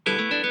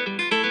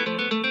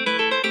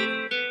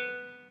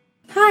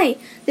Hi,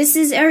 this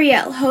is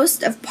Ariel,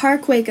 host of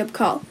Park Wake Up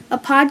Call, a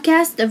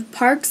podcast of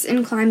parks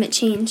and climate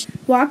change.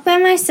 Walk by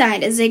my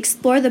side as I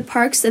explore the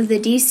parks of the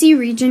DC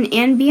region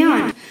and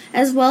beyond,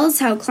 as well as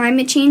how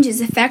climate change is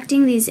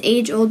affecting these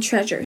age-old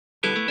treasures.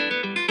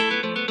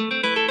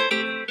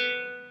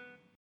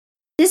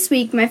 This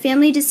week, my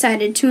family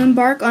decided to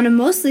embark on a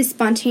mostly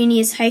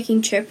spontaneous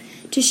hiking trip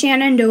to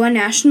Shenandoah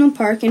National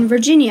Park in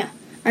Virginia.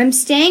 I'm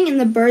staying in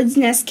the Bird's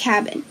Nest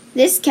Cabin.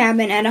 This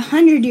cabin, at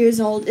 100 years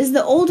old, is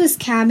the oldest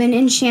cabin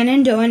in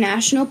Shenandoah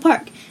National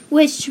Park,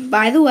 which,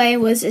 by the way,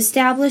 was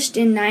established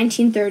in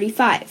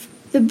 1935.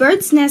 The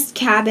Bird's Nest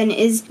Cabin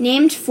is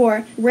named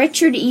for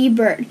Richard E.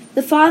 Byrd,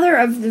 the father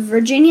of the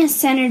Virginia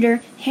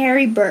Senator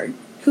Harry Byrd,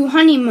 who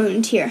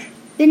honeymooned here.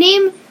 The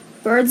name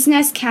Bird's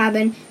Nest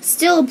Cabin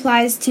still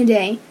applies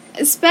today,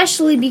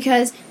 especially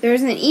because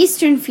there's an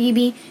eastern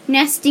phoebe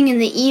nesting in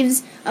the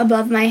eaves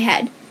above my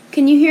head.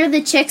 Can you hear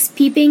the chicks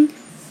peeping?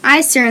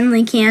 I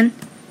certainly can.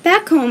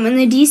 Back home in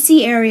the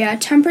D.C. area,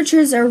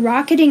 temperatures are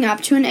rocketing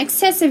up to an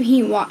excessive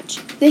heat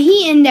watch. The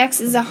heat index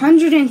is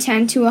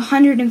 110 to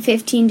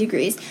 115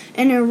 degrees,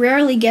 and it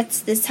rarely gets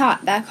this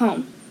hot back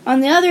home.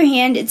 On the other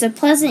hand, it's a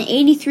pleasant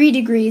 83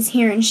 degrees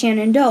here in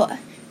Shenandoah.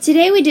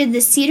 Today we did the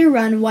Cedar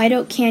Run White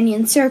Oak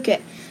Canyon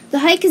circuit. The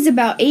hike is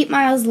about 8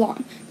 miles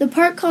long. The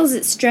park calls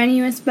it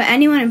strenuous, but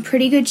anyone in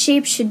pretty good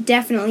shape should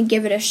definitely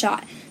give it a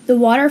shot. The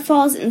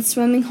waterfalls and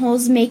swimming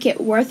holes make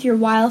it worth your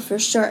while for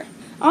sure.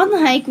 On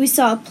the hike, we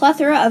saw a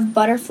plethora of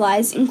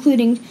butterflies,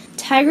 including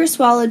tiger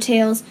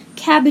swallowtails,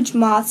 cabbage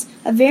moths,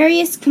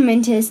 Avarius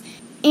cumentus,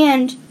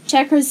 and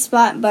checkered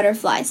spot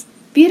butterflies.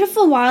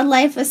 Beautiful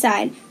wildlife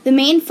aside, the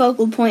main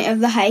focal point of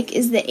the hike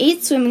is the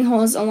 8 swimming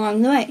holes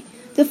along the way.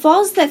 The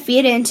falls that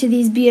feed into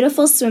these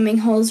beautiful swimming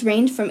holes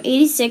range from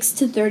 86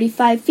 to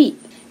 35 feet,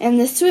 and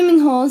the swimming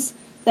holes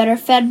that are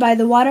fed by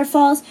the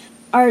waterfalls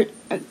are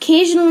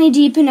occasionally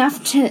deep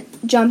enough to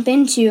jump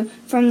into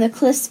from the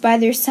cliffs by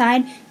their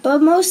side, but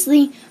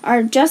mostly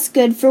are just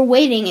good for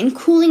waiting and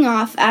cooling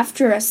off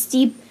after a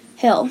steep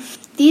hill.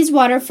 These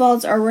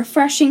waterfalls are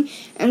refreshing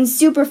and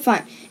super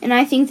fun, and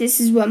I think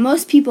this is what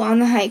most people on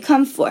the hike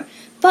come for.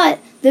 But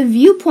the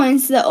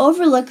viewpoints that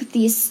overlook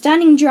these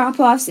stunning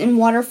drop-offs and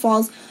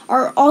waterfalls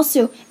are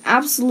also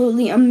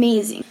absolutely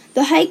amazing.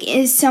 The hike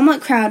is somewhat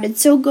crowded,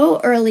 so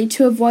go early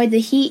to avoid the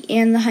heat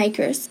and the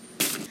hikers.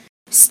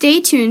 Stay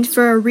tuned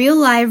for a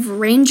real-live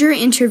ranger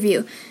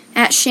interview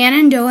at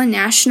Shenandoah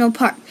National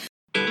Park.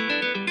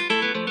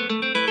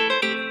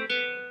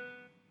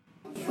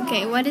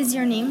 Okay, what is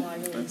your name?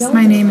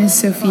 My name is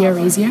Sophia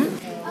Rezia.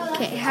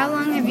 Okay, how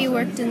long have you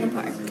worked in the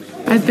park?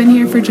 I've been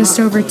here for just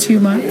over 2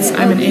 months.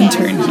 I'm an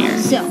intern here.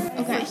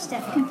 Okay.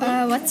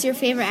 What's your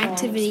favorite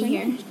activity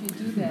here?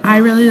 I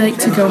really like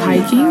to go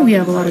hiking. We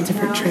have a lot of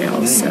different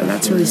trails, so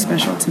that's really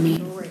special to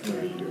me.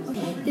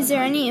 Is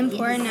there any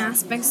important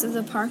aspects of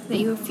the park that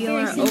you feel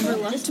are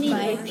overlooked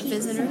by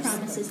visitors?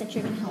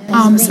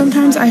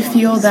 Sometimes I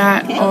feel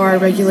that our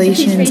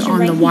regulations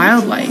on the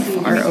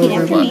wildlife are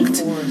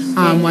overlooked,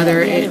 whether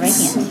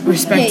it's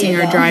respecting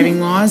our driving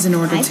laws in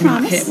order to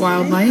not hit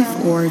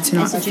wildlife or to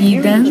not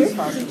feed them.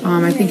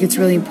 I think it's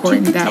really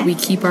important that we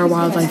keep our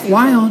wildlife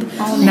wild,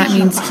 and that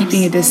means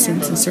keeping a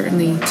distance and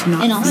certainly to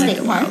not feed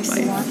the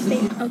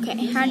wildlife.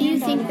 Okay, how do you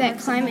think that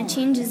climate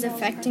change is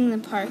affecting the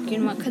park,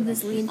 and what could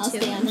this lead to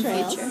in the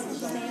future?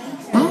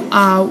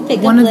 Well,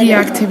 one of the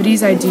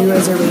activities I do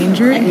as a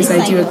ranger is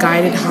I do a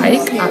guided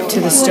hike up to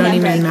the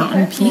Stonyman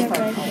Mountain Peak,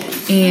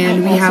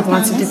 and we have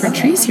lots of different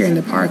trees here in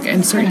the park,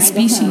 and certain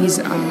species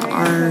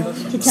are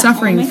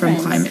suffering from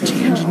climate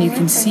change, and you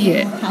can see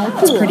it.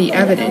 It's pretty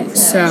evident.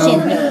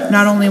 So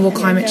not only will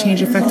climate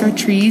change affect our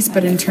trees,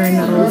 but in turn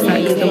that will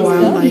affect the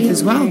wildlife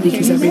as well,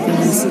 because everything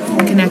is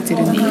connected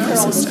in the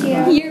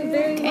ecosystem.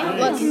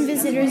 What can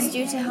visitors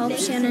do to help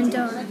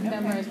Shenandoah?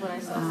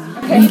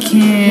 We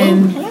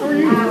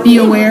can be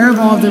aware of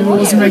all the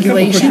rules and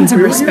regulations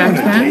and respect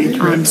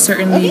them.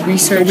 Certainly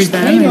research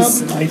them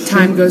as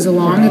time goes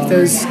along if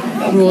those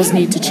rules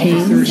need to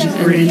change,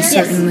 and then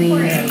certainly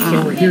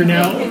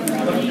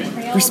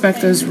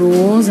respect those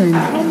rules and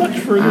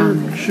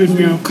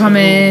come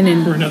in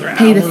and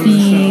pay the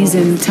fees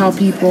and tell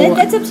people,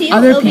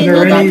 other people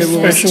about the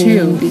rules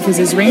too, because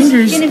as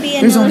rangers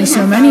there's only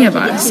so many of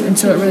us, and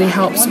so it really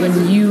helps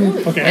when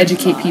you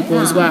educate people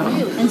as well.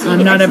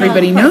 Not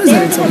everybody knows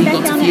that it's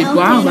illegal to feed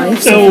wildlife,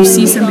 so if you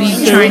see somebody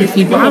trying to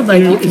feed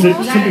wildlife, you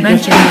can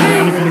mention,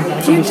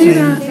 can't do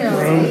that.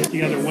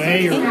 The other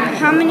way, or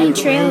how many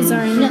trails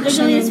are in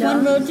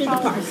Shenandoah?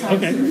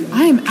 okay.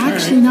 I am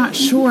actually not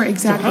sure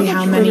exactly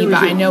how many,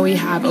 but I know we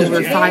have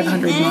over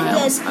 500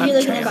 miles of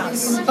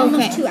trails.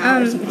 Okay.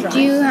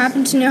 Do you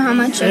happen to know how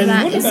much of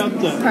that is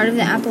part of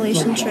the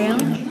Appalachian Trail?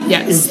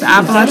 Yes, the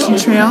Appalachian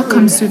Trail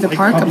comes through the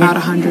park about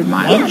 100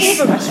 miles.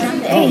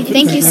 Okay,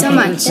 thank you so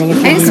much.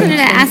 I just wanted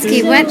to ask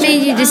you, what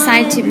made you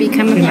decide to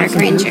become a park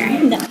ranger?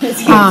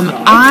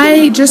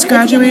 I just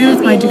graduated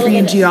with my degree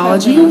in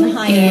geology,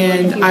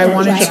 and I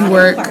wanted to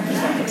work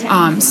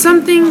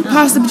something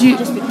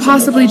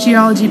possibly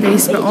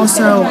geology-based, but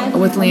also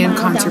with land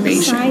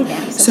conservation.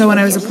 So when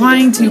I was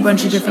applying to a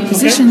bunch of different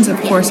positions, of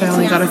course, I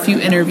only got a few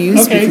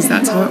interviews because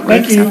that's how it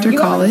works after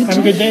college. Have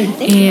a good day.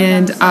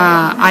 And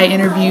I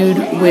interviewed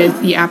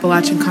with the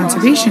Appalachian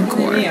Conservation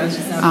Corps.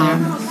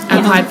 I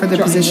applied for the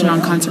position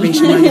on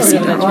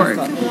conservationlegacy.org.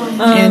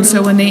 And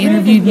so when they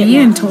interviewed me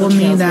and told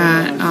me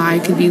that I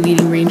could be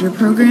leading ranger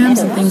programs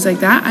and things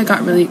like that, I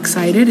got really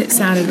excited. It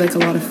sounded like a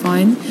lot of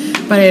fun.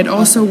 But I had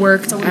also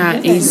worked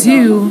at a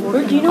zoo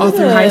all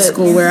through high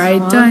school where I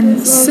had done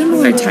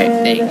similar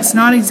type things.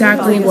 Not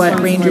exactly what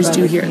rangers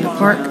do here in the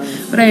park,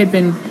 but I had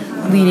been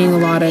leading a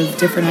lot of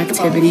different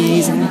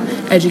activities and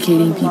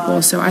educating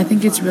people. So I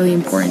think it's really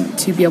important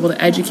to be able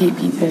to educate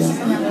people,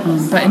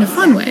 but in a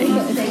fun way,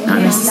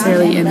 not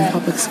necessarily in the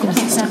public school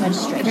system.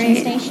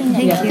 Great.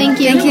 Thank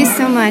you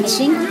so much.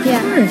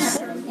 Yeah. Of course.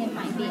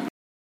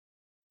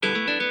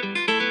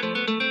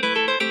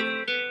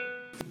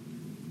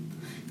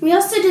 We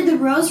also did the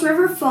Rose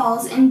River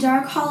Falls and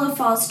Dark Hollow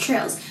Falls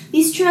trails.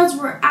 These trails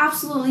were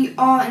absolutely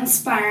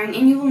awe-inspiring,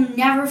 and you will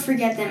never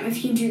forget them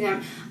if you do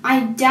them.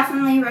 I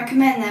definitely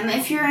recommend them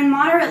if you're in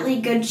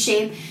moderately good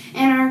shape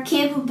and are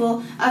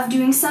capable of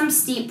doing some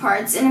steep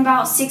parts and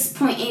about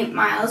 6.8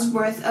 miles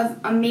worth of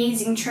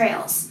amazing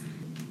trails.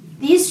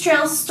 These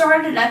trails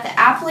started at the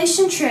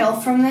Appalachian Trail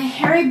from the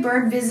Harry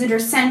Bird Visitor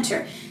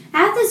Center.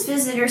 At this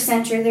visitor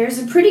center, there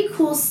is a pretty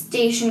cool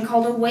station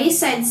called a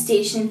wayside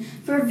station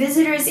for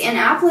visitors and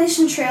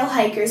Appalachian Trail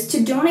hikers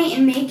to donate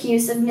and make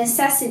use of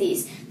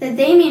necessities that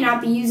they may not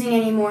be using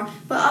anymore,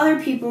 but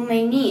other people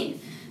may need.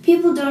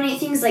 People donate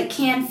things like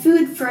canned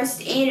food,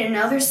 first aid, and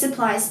other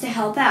supplies to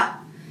help out.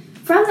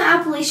 From the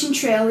Appalachian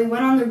Trail, we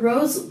went on the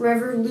Rose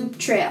River Loop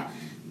Trail.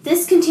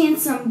 This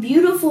contains some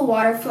beautiful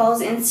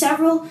waterfalls and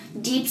several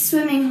deep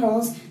swimming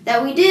holes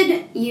that we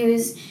did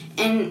use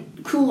and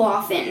cool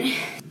off in.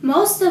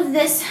 Most of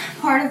this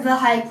part of the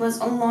hike was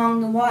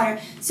along the water,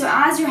 so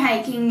as you're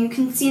hiking, you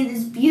can see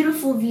these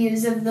beautiful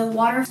views of the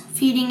water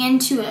feeding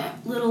into a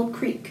little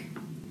creek.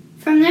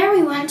 From there,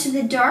 we went to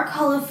the Dark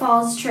Hollow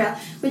Falls Trail,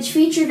 which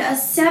featured a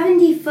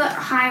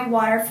 70-foot-high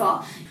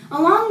waterfall.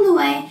 Along the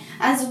way,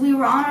 as we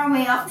were on our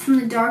way up from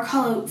the Dark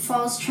Hollow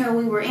Falls Trail,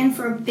 we were in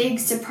for a big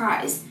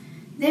surprise.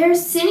 There,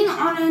 sitting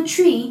on a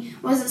tree,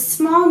 was a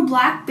small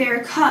black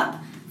bear cub.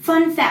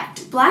 Fun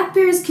fact, black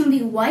bears can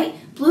be white,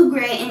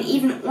 blue-gray, and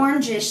even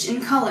orangish in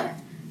color.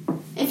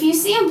 If you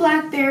see a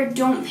black bear,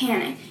 don't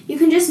panic. You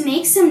can just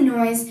make some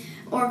noise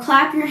or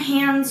clap your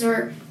hands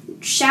or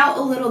shout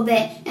a little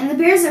bit, and the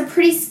bears are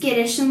pretty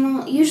skittish and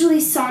will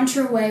usually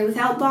saunter away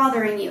without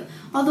bothering you.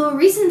 Although a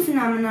recent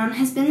phenomenon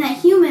has been that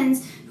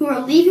humans who are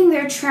leaving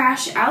their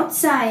trash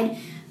outside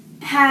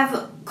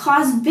have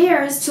caused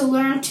bears to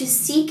learn to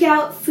seek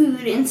out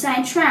food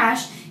inside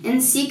trash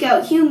and seek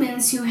out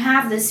humans who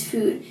have this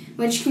food,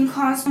 which can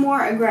cause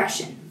more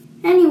aggression.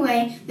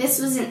 Anyway, this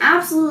was an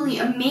absolutely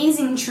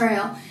amazing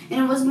trail,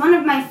 and it was one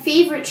of my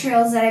favorite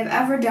trails that I've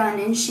ever done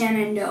in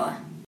Shenandoah.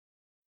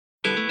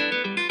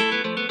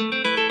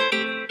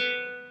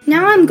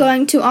 Now I'm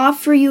going to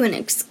offer you an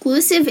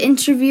exclusive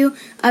interview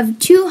of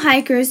two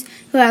hikers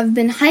who have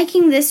been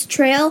hiking this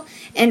trail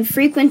and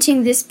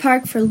frequenting this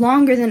park for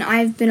longer than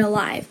I've been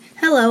alive.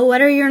 Hello,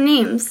 what are your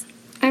names?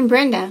 I'm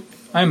Brenda.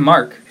 I'm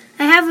Mark.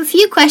 I have a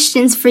few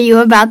questions for you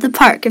about the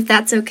park, if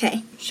that's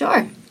okay.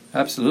 Sure.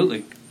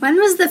 Absolutely. When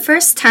was the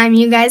first time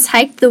you guys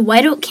hiked the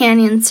White Oak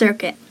Canyon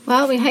circuit?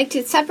 Well, we hiked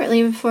it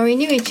separately before we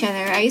knew each other.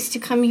 I used to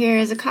come here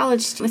as a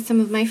college student with some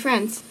of my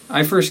friends.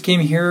 I first came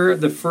here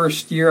the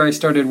first year I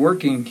started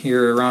working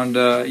here around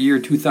year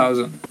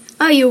 2000.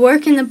 Oh, you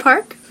work in the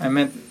park?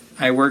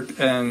 I worked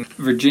in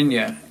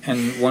Virginia,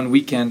 and one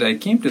weekend I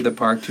came to the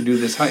park to do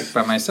this hike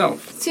by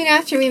myself. Soon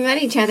after we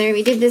met each other,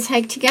 we did this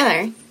hike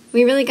together.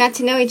 We really got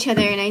to know each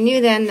other, and I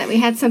knew then that we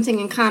had something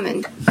in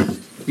common.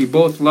 We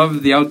both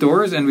loved the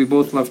outdoors, and we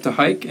both loved to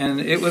hike, and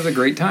it was a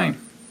great time.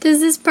 Does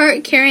this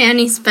park carry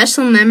any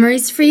special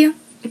memories for you?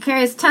 It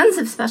carries tons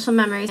of special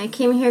memories. I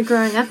came here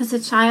growing up as a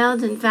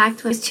child. In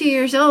fact, when I was 2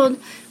 years old,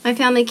 my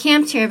family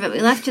camped here, but we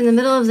left in the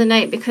middle of the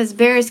night because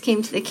bears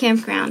came to the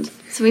campground.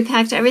 So we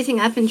packed everything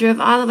up and drove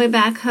all the way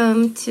back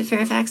home to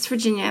Fairfax,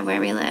 Virginia, where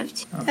we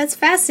lived. That's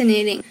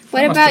fascinating.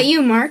 What about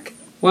you, Mark?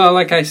 Well,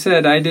 like I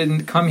said, I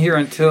didn't come here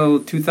until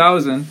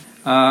 2000,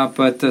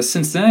 but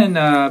since then,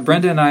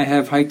 Brenda and I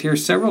have hiked here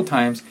several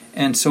times,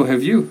 and so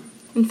have you.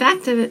 In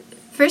fact, the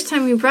first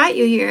time we brought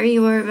you here,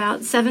 you were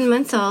about 7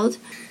 months old,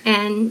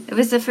 and it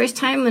was the first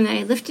time when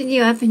I lifted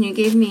you up and you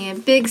gave me a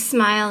big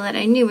smile that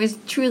I knew was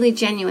truly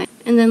genuine.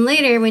 And then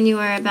later, when you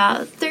were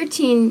about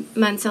 13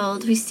 months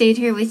old, we stayed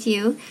here with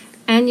you,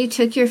 and you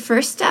took your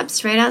first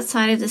steps right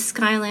outside of the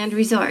Skyland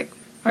Resort.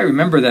 I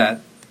remember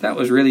that. That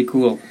was really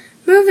cool.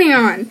 Moving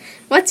on,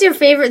 what's your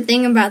favorite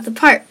thing about the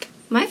park?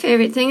 My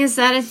favorite thing is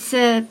that it's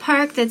a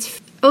park that's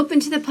open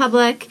to the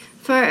public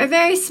for a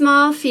very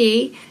small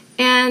fee,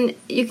 and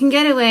you can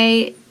get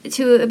away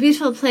to a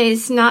beautiful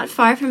place not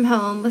far from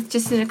home with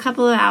just in a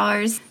couple of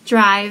hours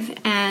drive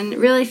and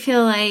really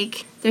feel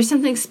like there's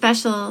something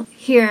special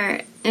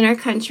here in our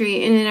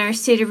country and in our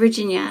state of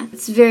Virginia.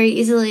 It's very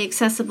easily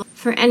accessible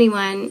for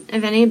anyone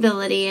of any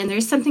ability, and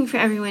there's something for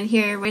everyone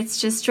here.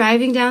 It's just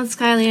driving down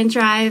Skyline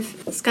Drive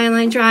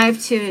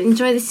to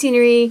enjoy the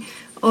scenery,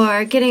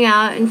 or getting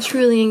out and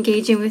truly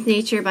engaging with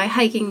nature by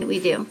hiking that we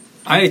do.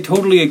 I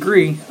totally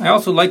agree. I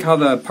also like how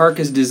the park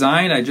is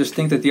designed. I just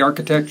think that the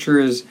architecture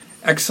is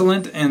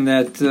excellent, and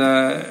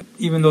that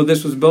even though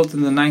this was built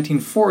in the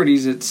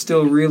 1940s, it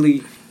still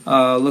really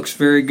looks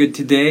very good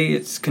today.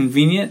 It's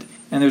convenient,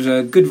 and there's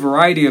a good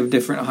variety of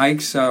different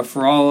hikes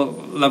for all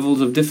levels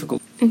of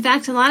difficulty. In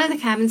fact, a lot of the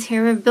cabins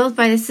here were built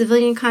by the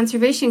Civilian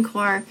Conservation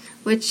Corps,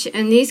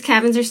 and these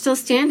cabins are still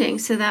standing,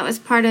 so that was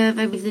part of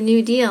the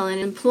New Deal and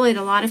employed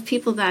a lot of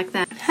people back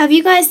then. Have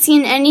you guys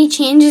seen any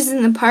changes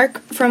in the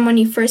park from when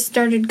you first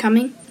started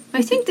coming?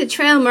 I think the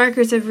trail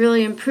markers have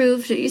really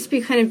improved. It used to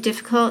be kind of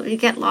difficult. You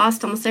get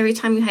lost almost every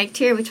time you hiked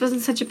here, which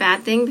wasn't such a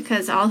bad thing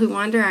because all who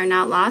wander are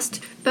not lost.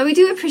 But we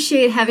do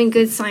appreciate having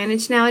good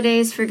signage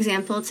nowadays. For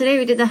example, today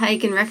we did the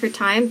hike in record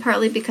time,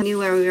 partly because we knew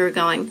where we were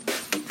going.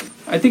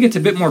 I think it's a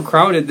bit more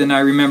crowded than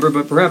I remember,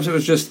 but perhaps it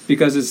was just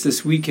because it's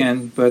this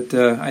weekend. But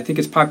I think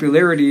its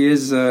popularity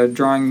is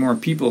drawing more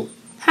people.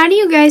 How do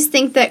you guys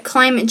think that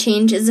climate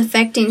change is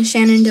affecting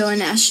Shenandoah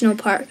National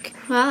Park?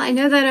 Well, I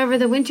know that over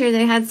the winter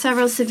they had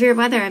several severe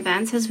weather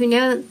events. As we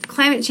know,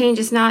 climate change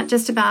is not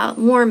just about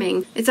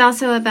warming. It's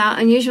also about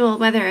unusual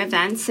weather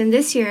events. And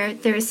this year,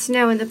 there was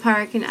snow in the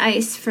park and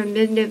ice from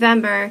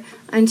mid-November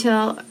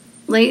until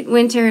late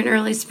winter and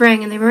early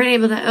spring, and they weren't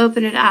able to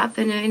open it up.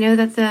 And I know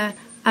that the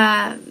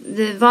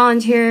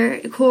volunteer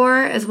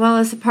corps, as well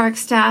as the park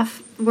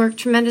staff, worked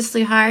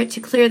tremendously hard to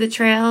clear the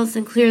trails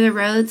and clear the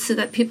roads so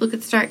that people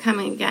could start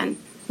coming again.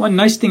 One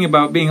nice thing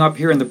about being up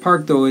here in the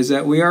park, though, is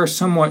that we are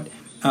somewhat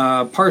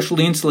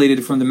partially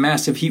insulated from the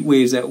massive heat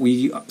waves that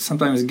we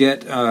sometimes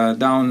get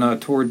down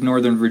toward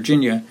northern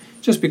Virginia,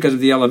 just because of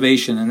the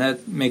elevation, and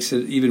that makes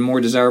it even more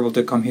desirable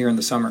to come here in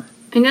the summer.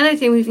 Another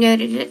thing we've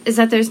noted is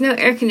that there's no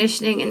air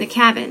conditioning in the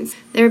cabins.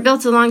 They were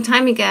built a long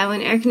time ago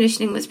when air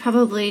conditioning was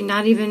probably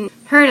not even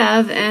heard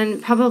of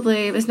and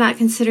probably was not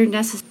considered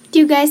necessary. Do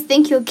you guys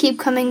think you'll keep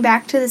coming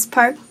back to this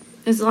park?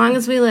 As long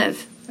as we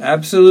live.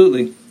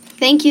 Absolutely.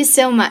 Thank you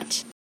so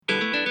much.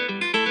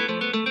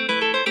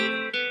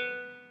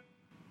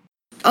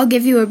 I'll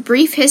give you a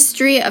brief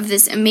history of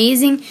this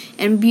amazing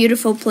and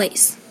beautiful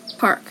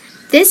park.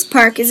 This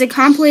park is a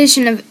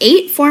compilation of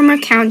 8 former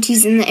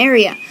counties in the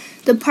area.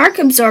 The park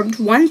absorbed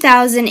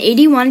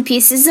 1,081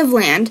 pieces of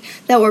land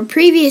that were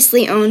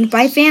previously owned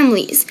by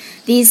families.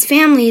 These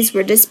families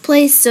were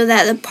displaced so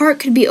that the park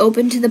could be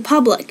open to the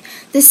public.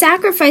 The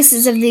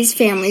sacrifices of these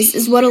families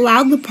is what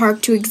allowed the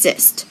park to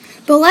exist.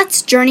 But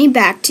let's journey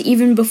back to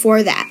even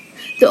before that.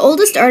 The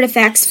oldest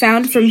artifacts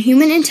found from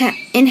human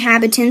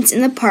inhabitants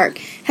in the park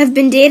have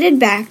been dated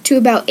back to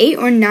about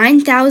 8,000 or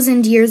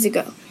 9,000 years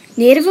ago.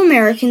 Native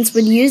Americans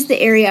would use the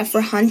area for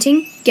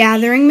hunting,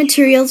 gathering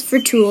materials for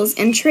tools,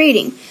 and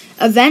trading.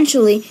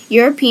 Eventually,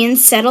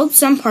 Europeans settled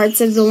some parts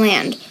of the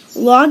land.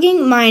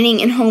 Logging,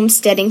 mining, and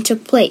homesteading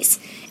took place.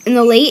 In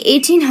the late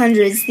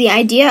 1800s, the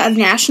idea of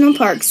national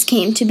parks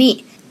came to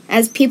be,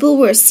 as people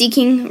were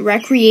seeking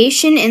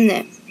recreation in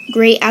the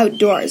great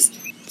outdoors.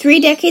 3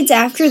 decades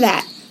after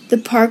that, the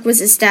park was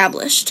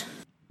established.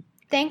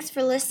 Thanks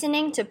for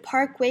listening to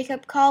Park Wake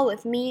Up Call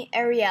with me,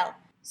 Ariel.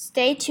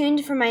 Stay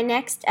tuned for my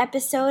next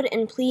episode,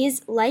 and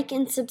please like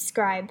and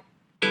subscribe.